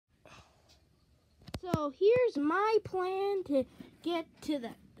So here's my plan to get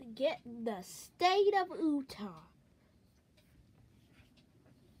the state of Utah.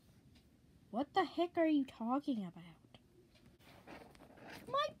 What the heck are you talking about?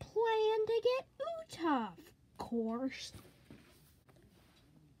 My plan to get Utah, of course.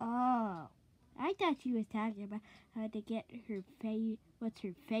 Oh, I thought she was talking about how to get what's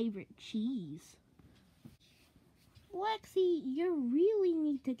her favorite cheese. Lexi, you really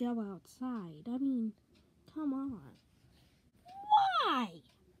need to go outside. I mean, come on. Why?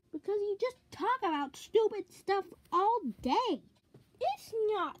 Because you just talk about stupid stuff all day. It's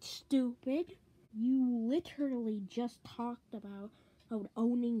not stupid. You literally just talked about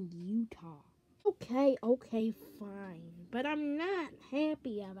owning Utah. Okay, fine. But I'm not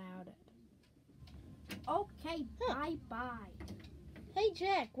happy about it. Okay, bye-bye. Hey,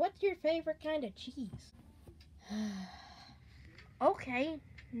 Jack, what's your favorite kind of cheese? Okay,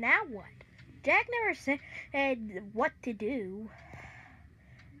 now what? Jack never said what to do.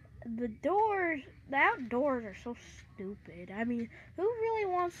 The outdoors are so stupid. I mean, who really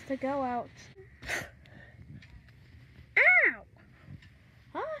wants to go out? Ow!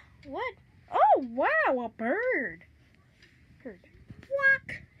 Huh? What? Oh, wow, a bird.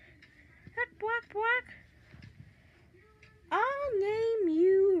 Quack. Quack, quack. I'll name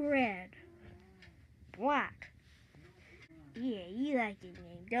you Red. Black. Yeah, you like your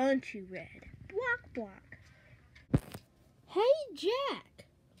name, don't you, Red? Block, block. Hey, Jack.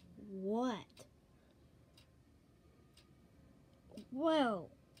 What? Well,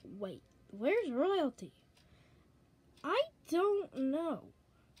 wait. Where's Royalty? I don't know.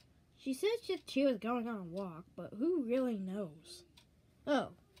 She said she was going on a walk, but who really knows?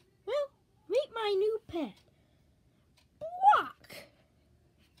 Oh, well, meet my new pet. Block.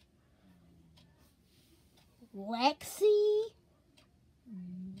 Lexi,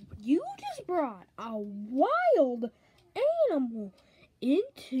 you just brought a wild animal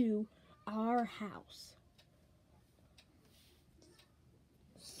into our house.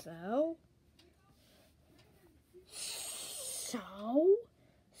 So,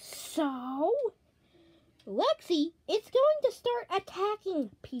 Lexi, it's going to start attacking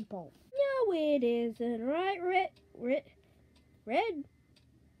people. No, it isn't, right, Red?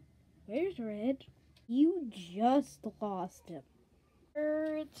 Where's Red? You just lost him.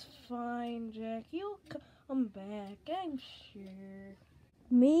 It's fine, Jack. You'll come back, I'm sure.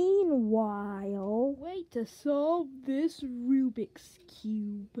 Meanwhile, wait to solve this Rubik's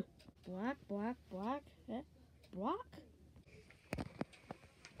Cube. Block. Block. Block. Block.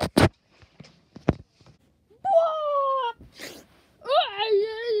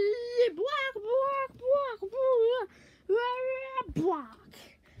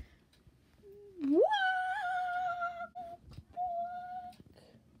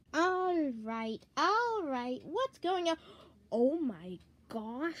 All right. What's going on? Oh my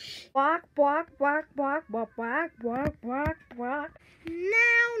gosh. Block.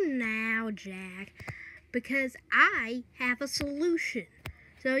 Now, Jack. Because I have a solution.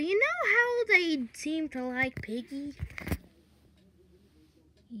 So you know how they seem to like Piggy?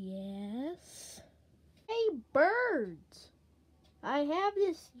 Yes. Hey, birds. I have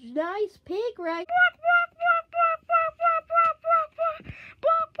this nice pig right.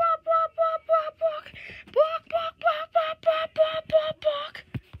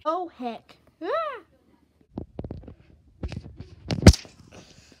 Oh heck. Ah.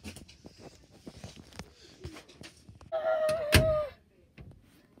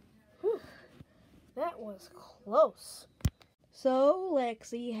 That was close. So,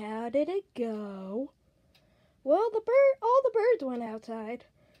 Lexi, how did it go? Well, all the birds went outside.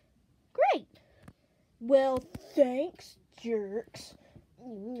 Great. Well, thanks, jerks.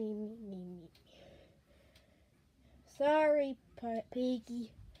 Sorry,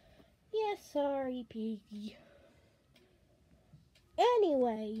 Piggy. Yes, sorry, Piggy.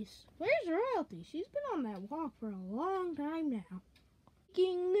 Anyways, where's Royalty? She's been on that walk for a long time now.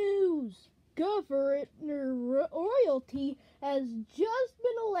 Breaking news. Governor Royalty has just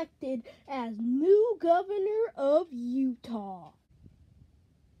been elected as new governor of Utah.